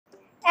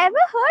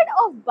Ever heard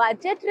of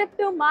budget trip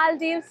to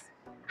Maldives?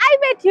 I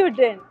bet you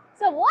didn't.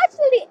 So watch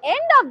till the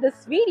end of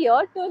this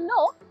video to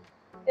know,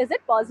 is it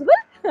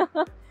possible?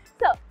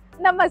 So,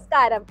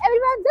 Namaskaram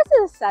everyone, this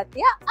is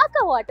Satya,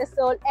 Aka Water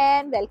Soul,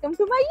 and welcome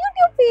to my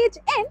YouTube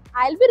page, and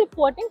I'll be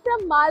reporting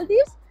from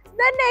Maldives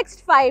the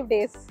next 5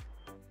 days.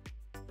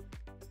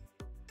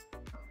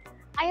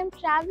 I am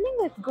traveling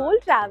with Gol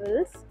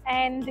Travels,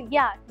 and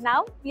yeah,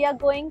 now we are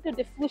going to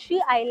Dhiffushi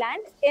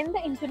Island in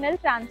the internal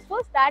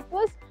transfers that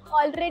was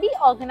already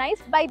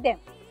organized by them.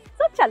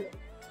 So, chalo.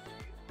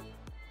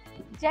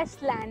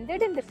 Just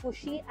landed in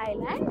Dhiffushi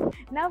Island.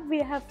 Now we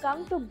have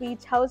come to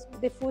Beach House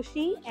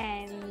Dhiffushi,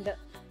 and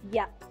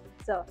yeah,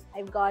 so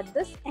I've got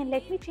this, and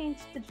let me change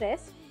the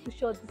dress to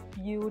show this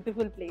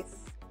beautiful place.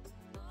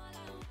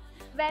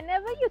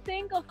 Whenever you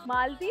think of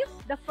Maldives,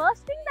 the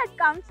first thing that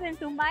comes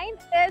into mind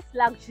is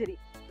luxury.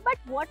 But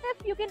what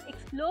if you can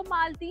explore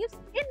Maldives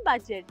in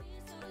budget?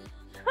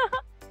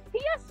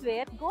 Here's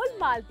where Gol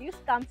Maldives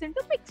comes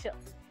into picture,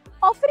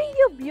 offering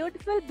you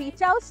beautiful beach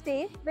house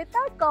stay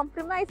without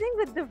compromising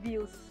with the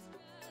views.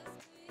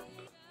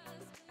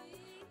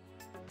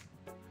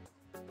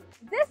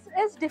 This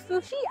is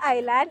Dhiffushi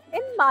Island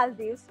in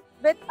Maldives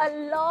with a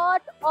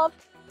lot of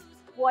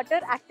water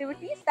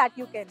activities that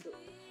you can do.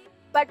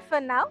 But for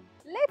now,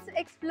 let's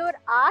explore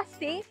our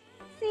stay,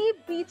 see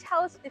Beach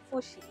House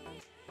Dhiffushi.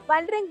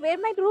 Wondering where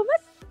my room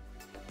is?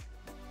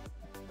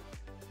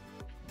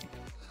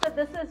 So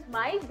this is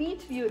my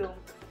beach view room.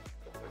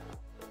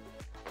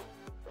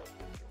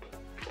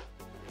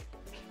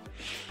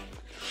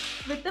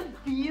 With a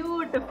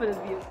beautiful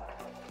view.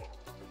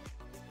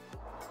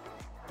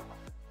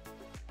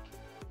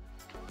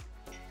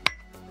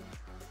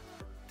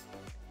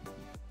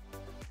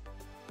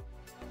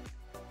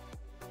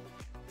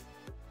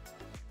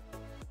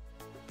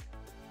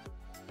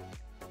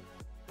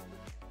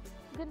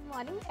 Good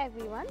morning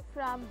everyone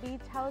from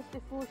Beach House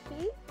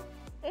Dhiffushi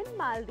in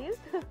Maldives.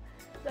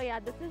 So yeah,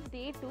 this is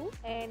day 2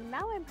 and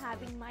now I'm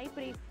having my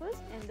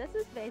breakfast, and this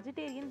is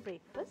vegetarian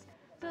breakfast.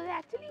 So they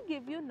actually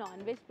give you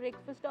non-veg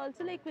breakfast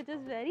also, like, which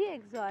is very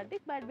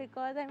exotic, but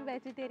because I'm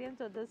vegetarian,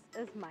 so this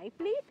is my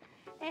plate.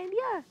 And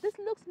yeah, this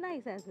looks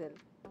nice as well.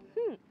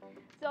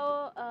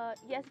 So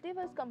yesterday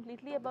was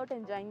completely about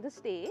enjoying the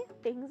stay,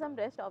 taking some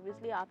rest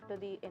obviously after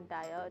the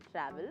entire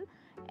travel,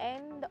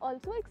 and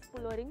also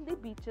exploring the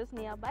beaches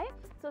nearby.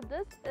 So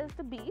this is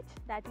the beach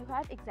that you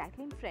have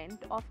exactly in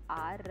front of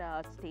our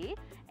stay,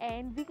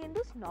 and we can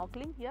do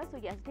snorkeling here. So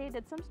yesterday I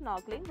did some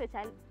snorkeling,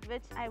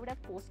 which I would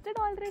have posted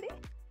already.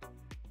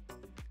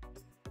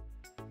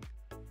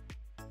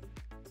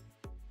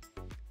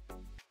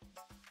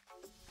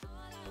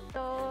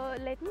 So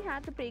let me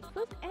have the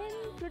breakfast,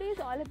 and today is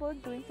all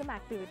about doing some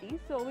activities.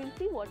 So we'll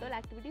see what all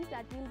activities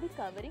that we'll be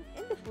covering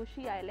in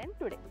Dhiffushi Island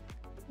today.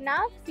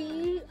 Now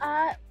we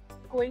are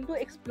going to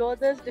explore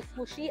this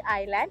Dhiffushi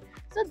Island.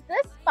 So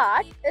this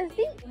part is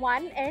the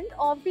one end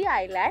of the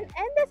island,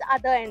 and this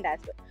other end as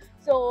well.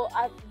 So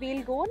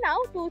we'll go now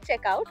to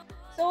check out.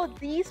 So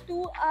these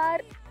two are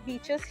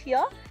beaches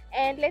here,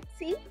 and let's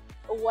see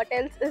what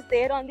else is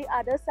there on the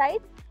other side.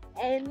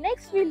 And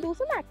next we'll do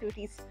some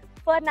activities.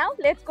 For now,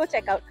 let's go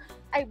check out.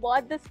 I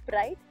bought this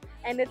Sprite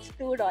and it's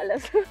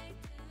 $2.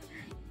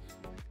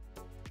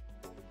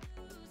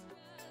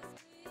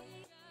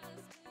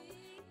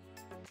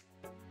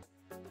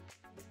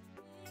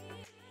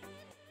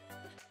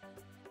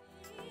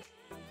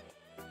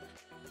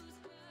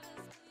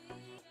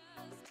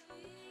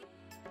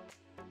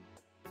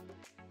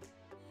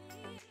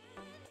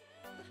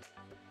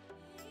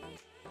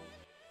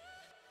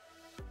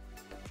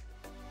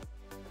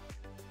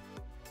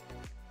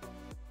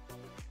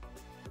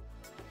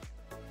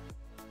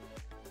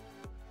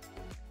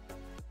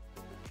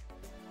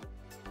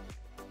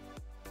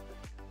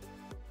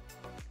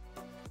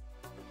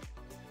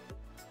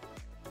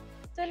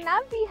 So now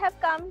we have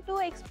come to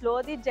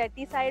explore the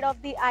jetty side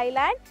of the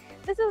island.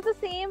 This is the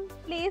same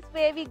place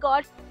where we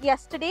got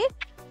yesterday.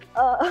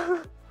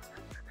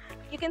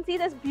 You can see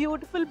there's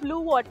beautiful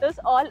blue waters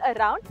all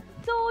around.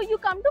 So you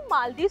come to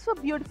Maldives for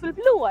beautiful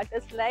blue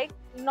waters, like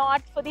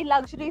not for the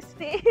luxury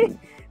stay.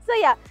 So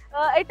yeah,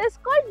 it is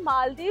called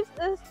Maldives.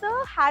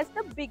 Has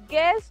the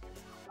biggest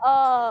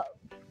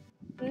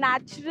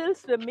natural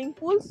swimming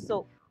pool.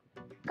 So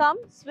come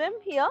swim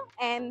here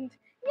and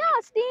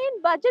yeah, stay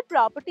in budget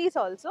properties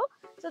also.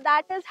 So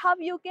that is how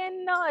you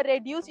can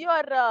reduce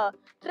your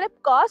trip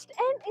cost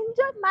and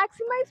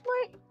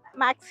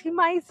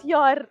maximize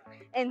your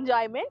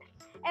enjoyment.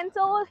 And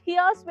so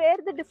here's where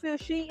the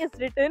Dhiffushi is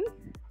written.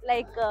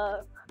 Like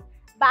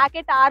back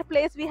at our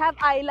place, we have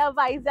I love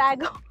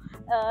Vizag,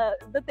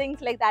 the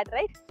things like that,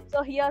 right?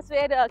 So here's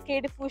where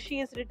K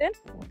Dhiffushi is written.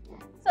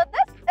 So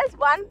this is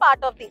one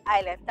part of the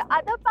island. The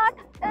other part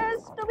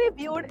is to be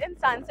viewed in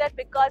sunset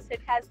because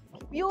it has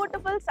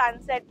beautiful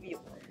sunset view.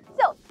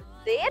 So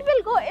there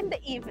we'll go in the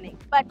evening.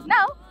 But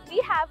now we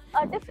have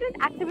a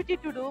different activity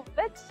to do,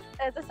 which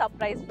is a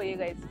surprise for you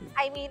guys.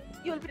 I mean,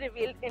 you'll be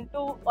revealed in 2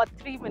 or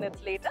 3 minutes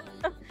later.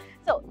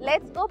 So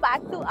let's go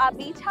back to our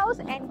beach house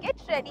and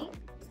get ready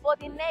for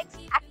the next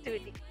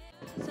activity.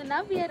 So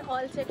now we are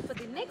all set for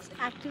the next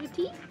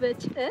activity,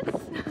 which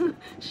is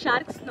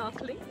shark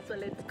snorkeling. So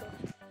let's go.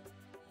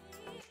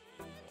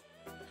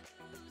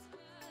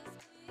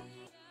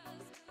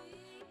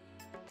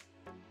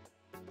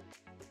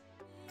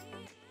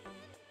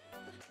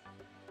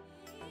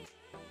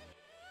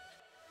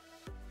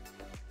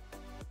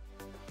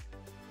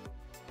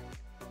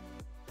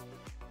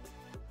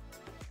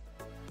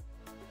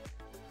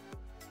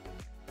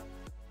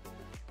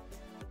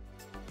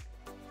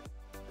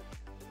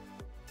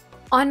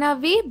 On our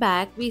way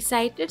back, we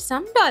sighted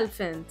some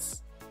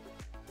dolphins.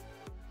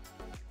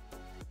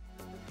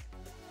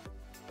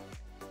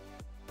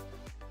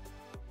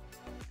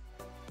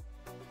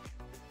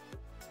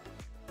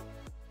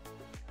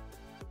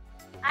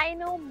 I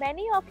know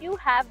many of you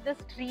have this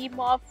dream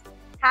of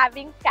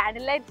having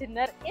candlelight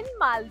dinner in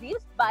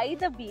Maldives by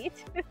the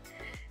beach.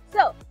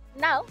 So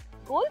now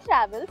Gold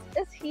Travels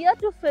is here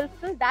to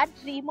fulfill that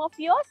dream of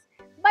yours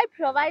by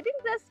providing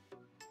this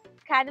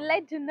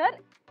candlelight dinner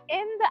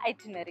in the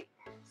itinerary.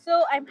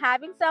 So I'm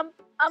having some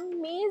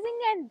amazing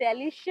and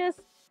delicious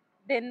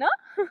dinner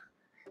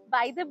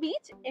by the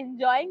beach,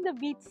 enjoying the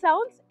beach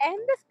sounds and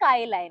the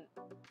skyline.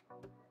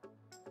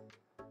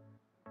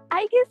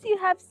 I guess you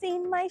have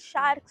seen my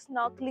shark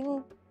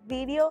snorkeling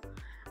video,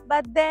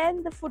 but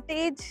then the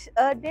footage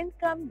didn't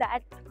come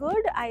that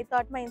good. I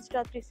thought my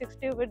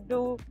Insta360 would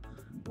do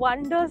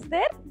wonders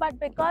there, but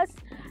because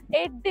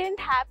it didn't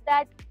have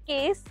that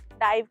case,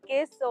 dive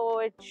case, so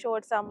it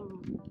showed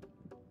some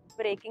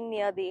breaking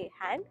near the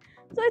hand,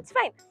 so it's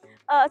fine.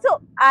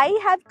 So I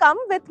have come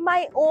with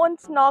my own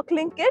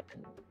snorkeling kit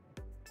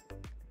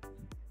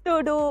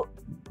to do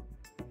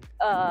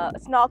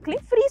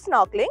snorkeling, free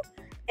snorkeling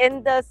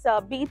in this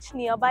beach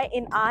nearby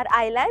in our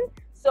island.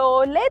 So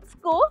let's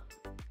go.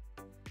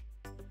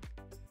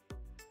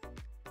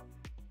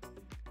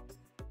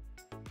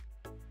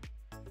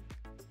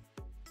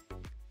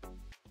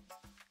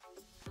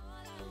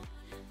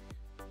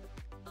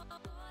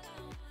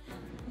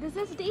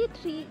 This is day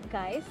 3,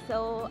 guys.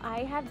 So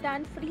I have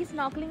done free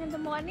snorkeling in the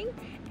morning,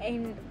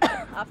 and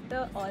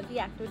after all the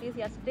activities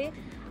yesterday,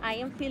 I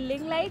am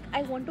feeling like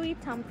I want to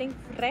eat something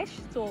fresh.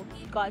 So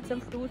got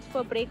some fruits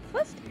for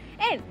breakfast,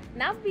 and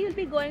now we will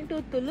be going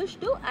to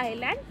Thulusdhoo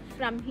Island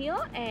from here,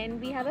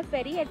 and we have a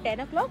ferry at 10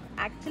 o'clock.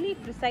 Actually,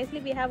 precisely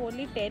we have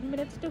only 10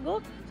 minutes to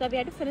go, so we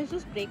had to finish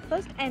this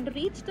breakfast and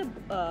reach the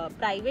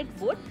private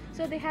boat.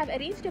 So they have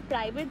arranged a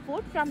private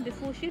boat from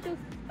Dhiffushi to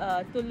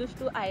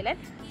Thulusdhoo Island.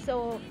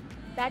 So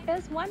that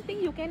is one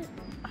thing, you can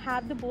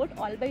have the boat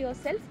all by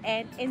yourself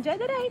and enjoy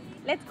the ride.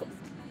 Let's go.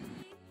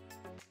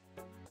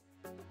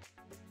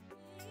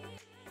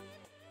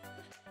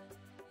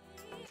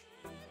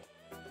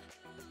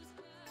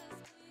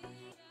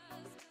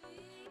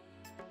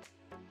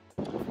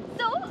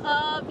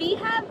 We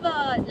have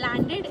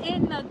landed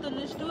in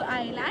Thulusdhoo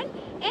Island,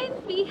 and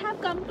we have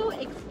come to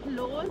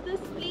explore this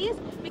place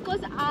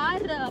because our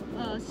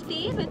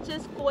stay, which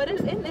is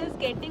Coral Inn, is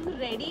getting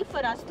ready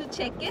for us to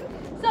check in.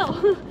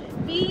 So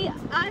we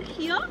are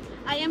here.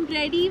 I am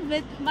ready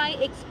with my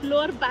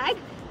explore bag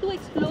to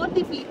explore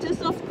the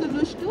beaches of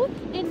Thulusdhoo,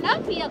 and now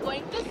we are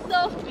going to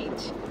Surf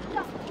Beach.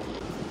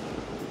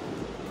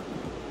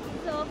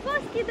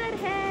 Surfers kidhar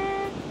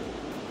hai?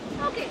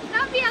 Okay,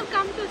 now we have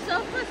come to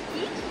Surfers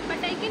Beach,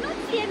 but I cannot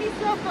see any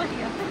surfer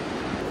here.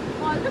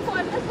 All the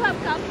foreigners who have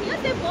come here,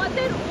 they bought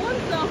their own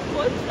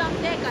surfboards from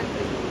their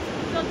country.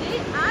 So they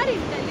are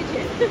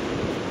intelligent.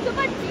 So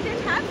but we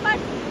didn't have, but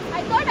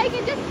I thought I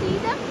can just see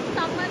them,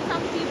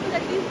 some people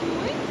at least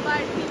doing,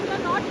 but people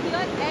are not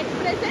here at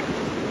present.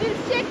 We'll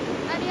check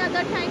any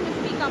other time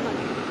if we come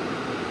along.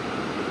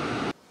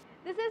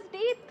 This is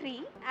day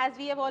 3. As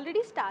we have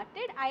already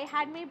started, I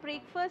had my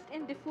breakfast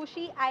in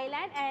Dhiffushi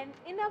Island, and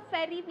in a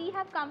ferry we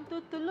have come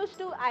to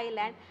Thulusdhoo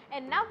Island,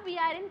 and now we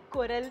are in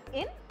Coral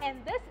Inn,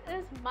 and this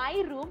is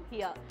my room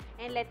here.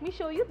 And let me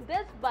show you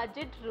this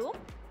budget room,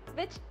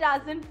 which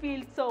doesn't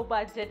feel so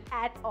budget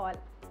at all.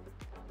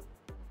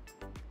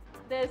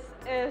 This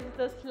is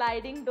the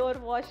sliding door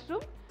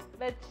washroom,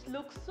 which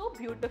looks so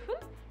beautiful,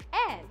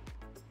 and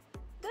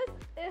this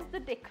is the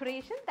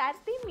decoration that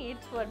they made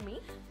for me,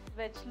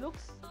 which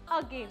looks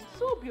again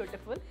so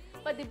beautiful.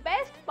 But the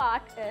best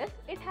part is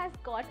it has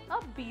got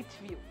a beach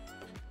view.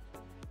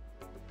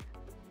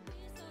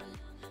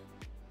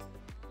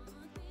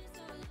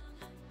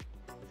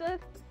 So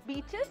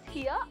beaches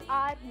here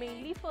are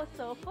mainly for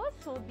surfers,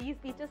 so these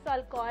beaches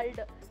are called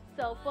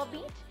Surfer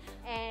Beach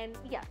and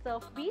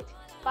Surf Beach.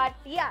 But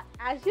yeah,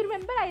 as you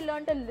remember, I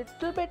learned a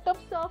little bit of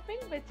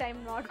surfing, which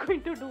I'm not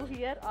going to do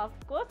here, of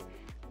course.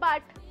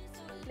 But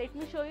let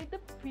me show you the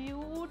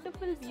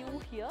beautiful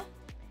view here,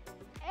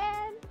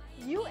 and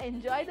you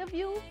enjoy the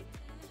view,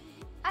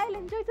 I'll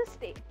enjoy the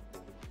stay.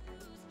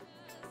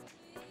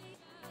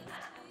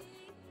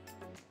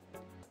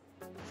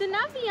 So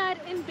now we are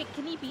in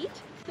Bikini Beach.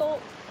 So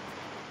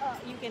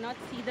you cannot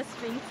see the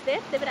swings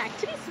there. They were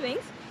actually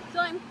swings. So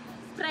I'm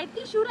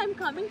pretty sure I'm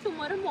coming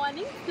tomorrow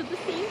morning to the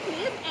same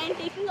place and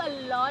taking a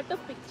lot of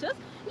pictures.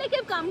 Like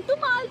I've come to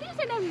Maldives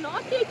and I'm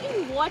not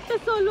taking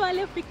waterfall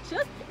wale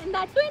pictures, and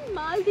that too in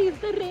Maldives,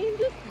 the range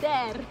is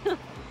there.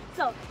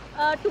 So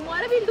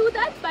tomorrow we'll do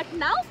that, but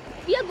now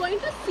we are going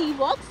to sea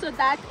walk. So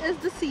that is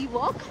the sea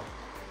walk.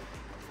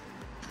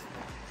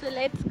 So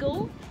let's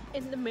go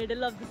in the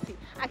middle of the sea.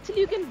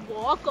 Actually, you can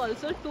walk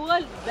also to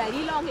a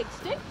very long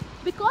extent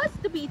because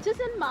the beaches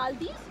in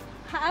Maldives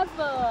have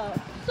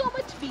so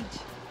much beach.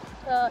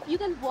 You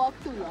can walk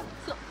too long.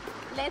 So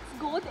let's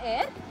go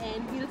there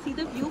and we'll see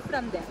the view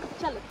from there.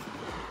 Chalo.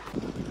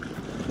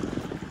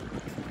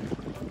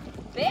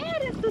 Where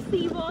is the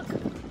sea walk?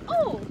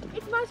 Oh,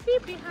 it must be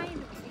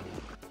behind.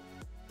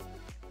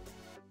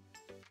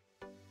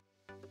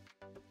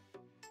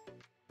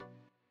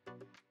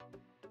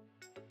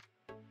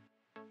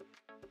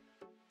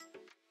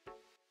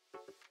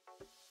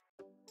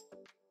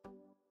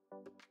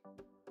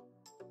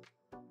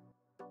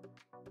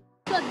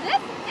 So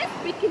this is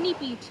Bikini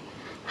beach.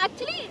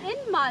 Actually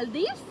in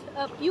Maldives,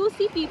 you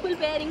see people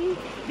wearing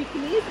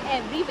bikinis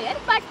everywhere,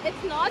 but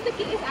it's not the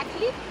case.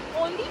 Actually,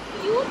 only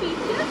few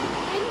beaches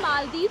in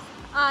Maldives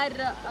are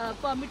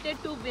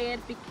permitted to wear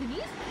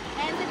bikinis,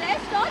 and the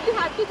rest all you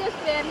have to just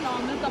wear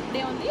normal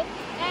kapde only.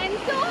 And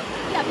so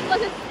yeah,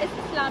 because it's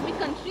Islamic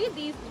country,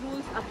 these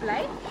rules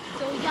apply.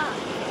 So yeah,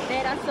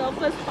 there are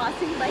surfers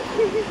passing by.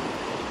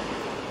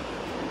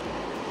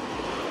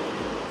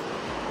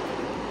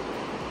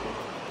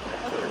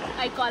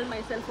 I call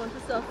myself also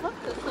surfer.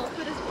 So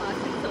surfer is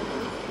passing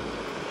surfers.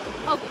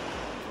 Okay,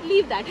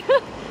 leave that.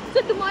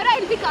 So tomorrow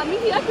I'll be coming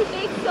here to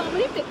take so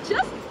many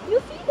pictures. You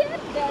see there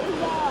is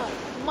a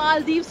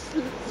Maldives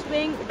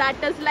swing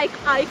that is like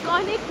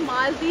iconic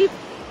Maldives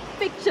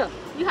picture.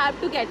 You have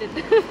to get it.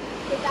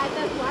 So that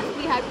is one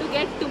we have to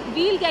get.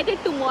 We'll get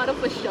it tomorrow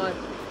for sure.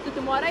 So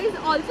tomorrow is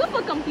also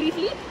for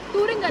completely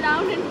touring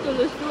around in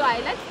Thulusdhoo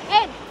Island.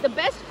 And the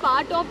best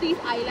part of these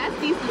islands,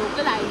 these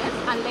local islands,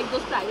 unlike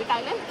those private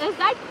islands, is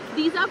that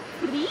these are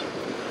free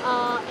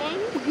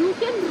and you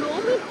can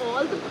roam in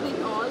all the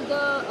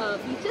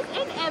beaches,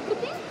 and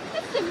everything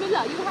is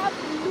similar. You have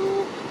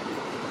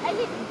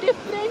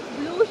different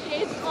blue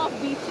shades of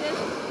beaches,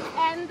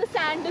 and the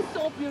sand is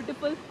so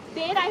beautiful.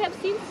 There I have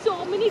seen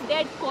so many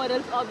dead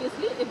corals.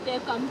 Obviously, if they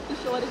have come to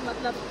shore, it's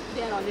matlab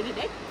they are already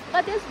dead.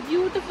 But it's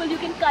beautiful. You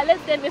can color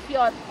them if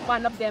you're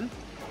one of them.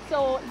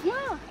 So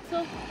yeah,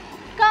 so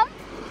come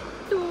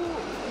to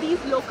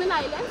these local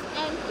islands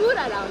and tour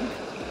around.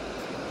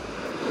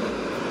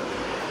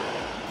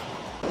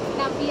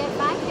 Now we are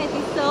back at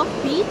the surf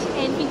beach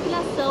and people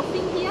are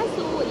surfing here.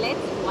 So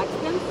let's watch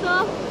them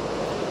surf.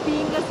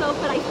 Being a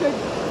surfer, I should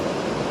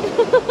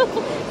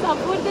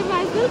support them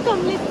as well.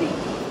 Come, let's see.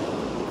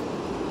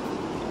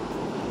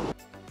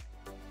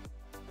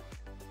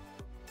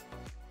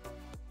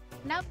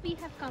 Now we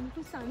have come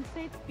to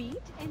Sunset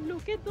Beach and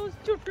look at those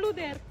chutlu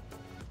there.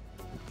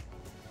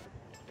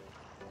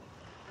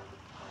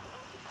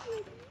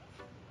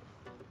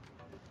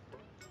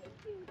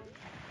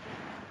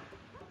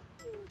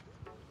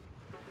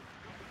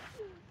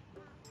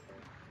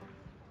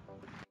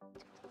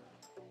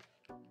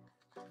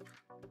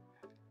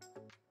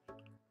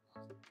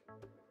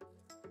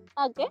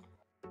 Okay.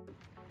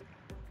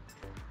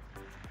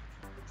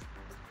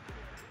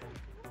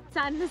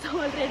 Sun is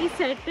already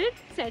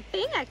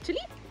setting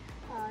actually.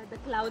 The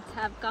clouds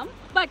have come,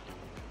 but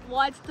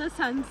watch the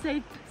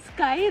sunset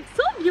sky. It's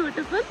so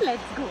beautiful.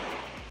 Let's go.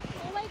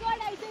 Oh my god,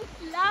 I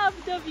just love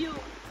the view.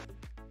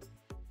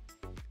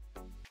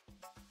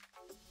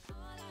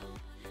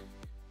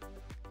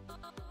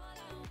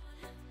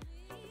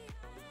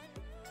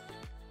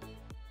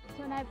 So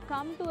when I've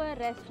come to a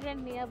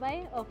restaurant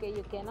nearby. Okay,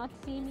 you cannot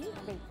see me.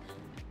 Wait.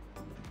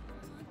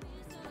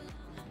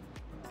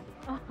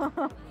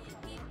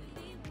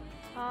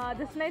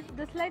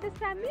 This light is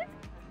ambient.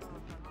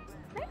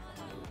 Nice.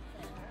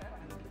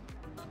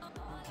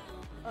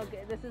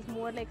 Okay, this is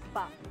more like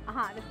spa.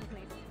 This is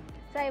nice.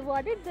 So I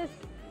ordered this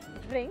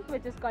drink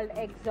which is called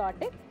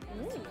exotic.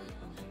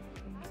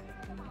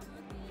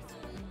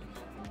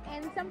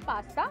 And some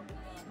pasta.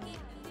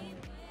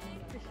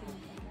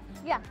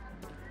 Yeah.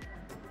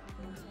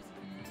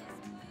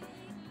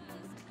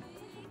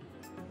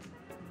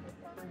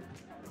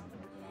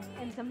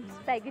 And some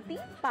spaghetti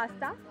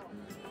pasta.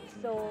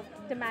 So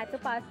tomato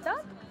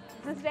pasta.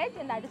 This is veg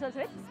and that is also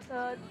veg.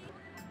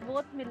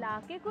 Both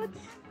milake kuch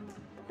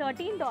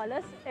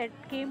 $13 it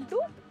came to.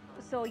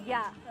 So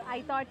yeah,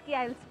 I thought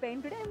I'll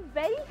spend today. I'm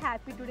very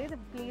happy today. The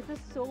place is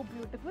so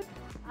beautiful.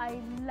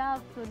 I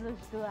love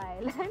Thulusdhoo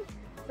Island.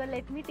 So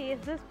let me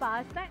taste this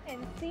pasta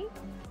and see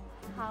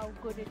how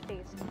good it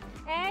tastes.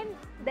 And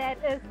there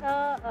is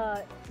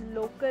a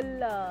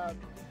local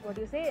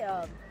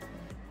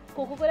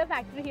Coca-Cola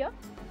factory here.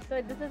 So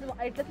it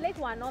is like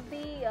one of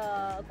the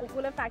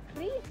Coca-Cola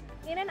factory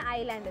in an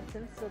island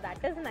itself. So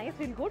that is nice.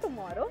 We'll go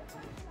tomorrow.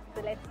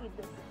 So let's eat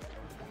this.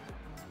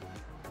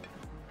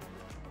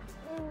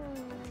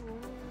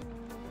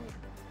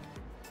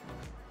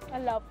 I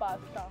love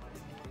pasta.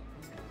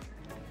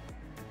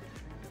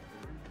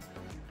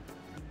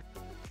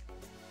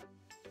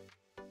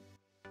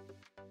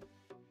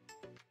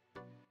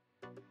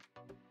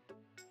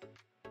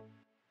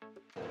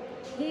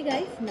 Hey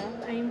guys, now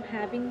I'm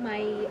having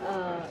my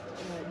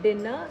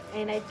dinner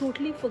and I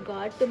totally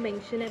forgot to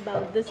mention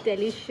about this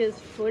delicious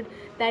food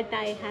that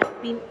I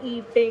have been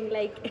eating,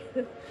 like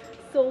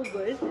so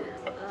good.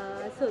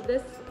 So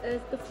this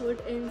is the food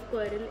in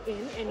Coral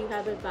Inn, and you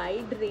have a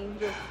wide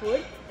range of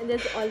food, and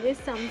there's always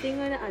something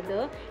or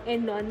other,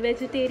 and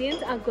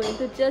non-vegetarians are going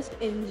to just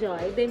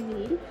enjoy the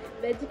meal.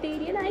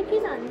 Vegetarian, I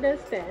can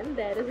understand,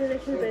 there is a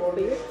little bit for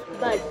you,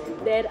 but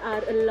there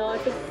are a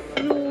lot of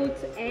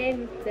fruits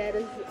and there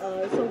is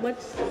so much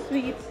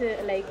sweets,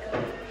 like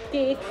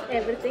cakes,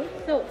 everything.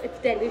 So it's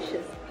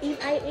delicious.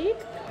 I ate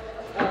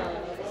uh,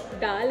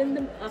 dal in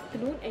the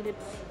afternoon, and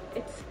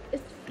it's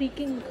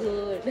freaking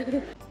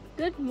good.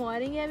 Good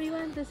morning,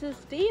 everyone. This is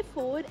day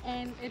 4,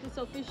 and it is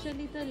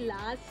officially the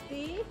last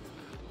day.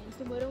 And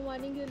tomorrow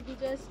morning, you'll be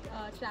just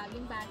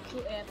traveling back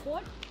to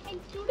airport. And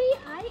today,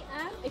 I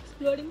am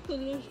exploring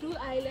Thulusdhoo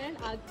Island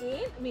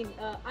again. I mean,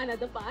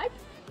 another part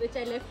which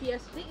I left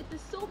yesterday. It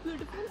is so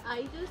beautiful.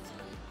 I just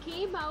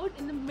came out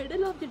in the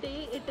middle of the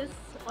day. It is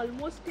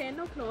almost 10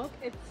 o'clock.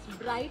 It's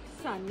bright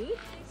sunny.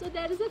 So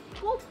there is a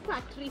Coke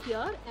factory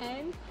here,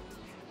 and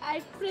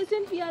at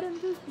present we are in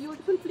this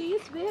beautiful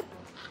place where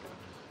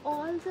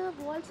all the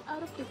walls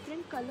are of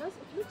different colors.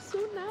 It looks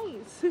so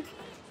nice.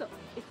 So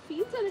it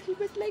feels a little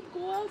bit like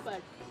Goa,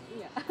 but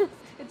yeah,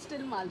 it's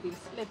still Maldives.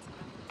 Let's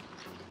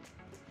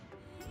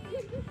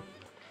go.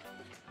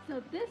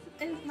 So this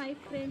is my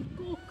friend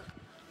Coke.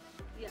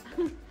 Yeah.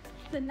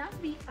 So now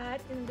we are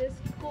in this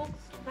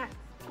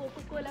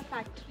Coca-Cola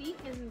factory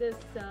in this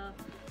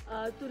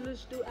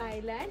Thulusdhoo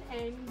Island,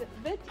 and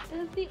which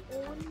is the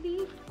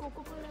only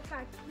Coca-Cola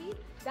factory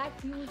that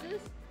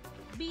uses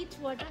beach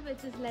water,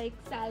 which is like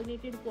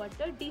salinated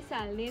water,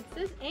 desalinates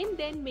this and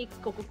then makes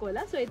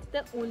Coca-Cola. So it's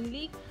the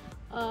only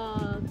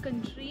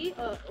only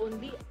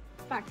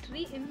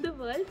factory in the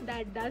world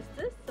that does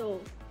this. So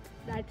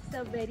that's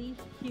a very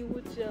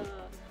huge,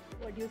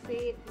 what do you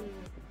say,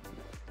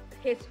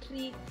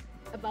 history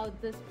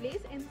about this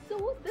place. And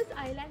so this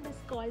island is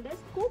called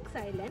as Coke's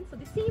Island for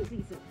the same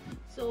reason.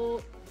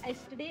 So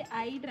yesterday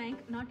I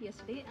drank, not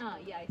yesterday,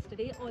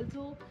 yesterday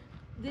also,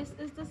 this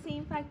is the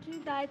same factory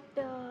that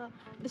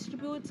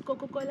distributes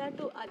Coca-Cola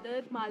to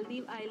other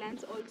Maldives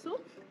islands also.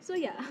 So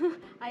yeah,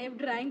 I have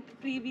drank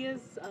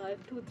previous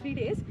 2-3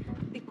 days.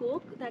 The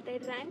Coke that I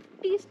drank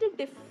tasted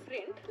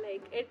different,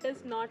 like it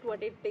is not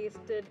what it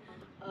tasted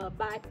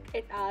back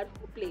at our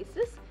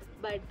places.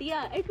 But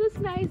yeah, it was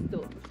nice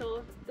though.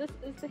 So this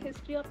is the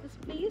history of this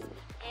place,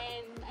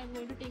 and I'm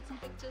going to take some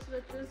pictures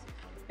with this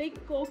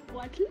big Coke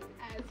bottle.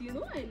 As you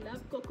know, I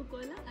love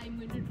Coca-Cola. I'm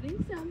going to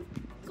drink some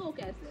Coke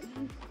as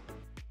well.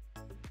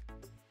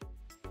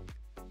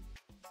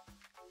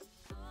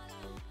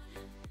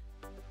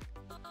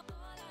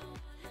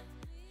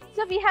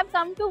 So we have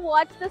come to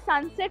watch the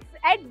sunsets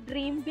at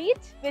Dream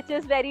Beach, which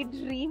is very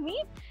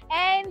dreamy.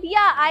 And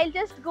yeah, I'll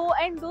just go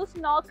and do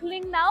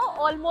snorkeling now.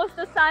 Almost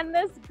the sun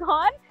is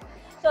gone.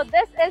 So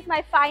this is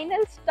my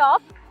final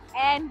stop.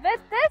 And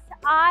with this,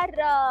 our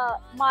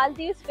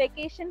Maldives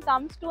vacation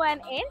comes to an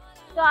end.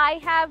 So I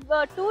have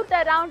toured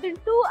around in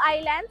 2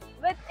 islands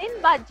within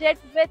budget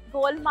with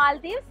Gol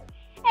Maldives.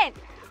 And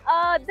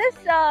this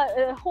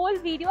whole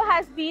video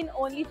has been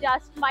only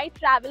just my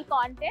travel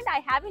content.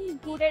 I haven't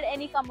included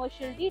any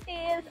commercial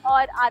details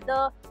or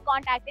other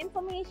contact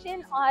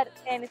information or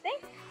anything.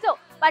 So,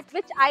 but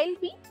which I'll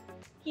be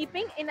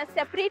keeping in a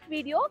separate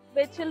video,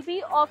 which will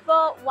be of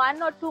a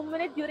 1 or 2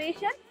 minute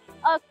duration,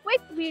 a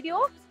quick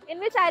video in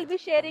which I'll be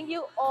sharing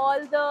you all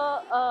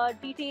the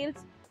details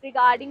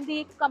regarding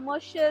the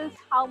commercials,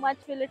 how much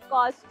will it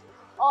cost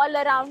all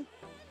around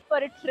for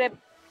a trip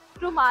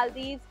to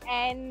Maldives,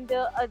 and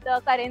the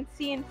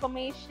currency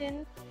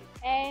information,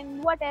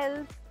 and what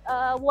else,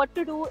 what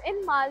to do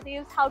in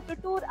Maldives, how to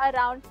tour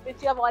around,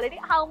 which you have already,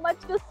 how much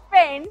to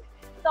spend.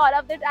 So all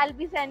of that I'll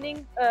be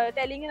telling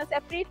in a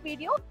separate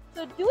video.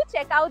 So do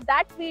check out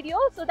that video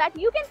so that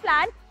you can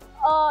plan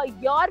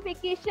your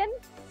vacation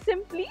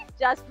simply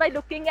just by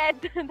looking at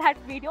that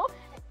video.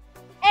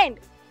 And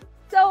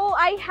so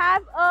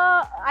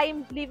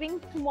I'm leaving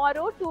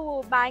tomorrow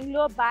to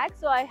Bangalore back.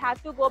 So I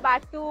have to go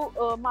back to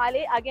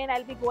Malé. Again,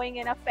 I'll be going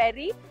in a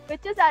ferry,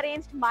 which is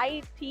arranged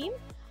my team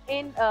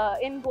in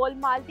Gol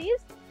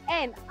Maldives.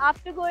 And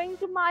after going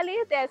to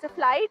Malé, there's a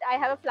flight. I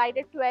have a flight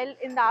at 12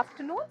 in the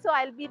afternoon. So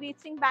I'll be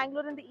reaching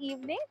Bangalore in the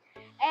evening.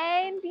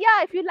 And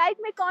yeah, if you like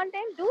my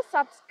content, do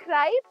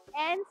subscribe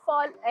and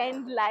follow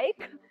and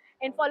like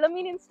and follow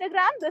me on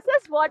Instagram. This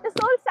is Water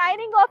Soul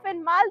signing off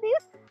in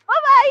Maldives.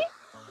 Bye bye.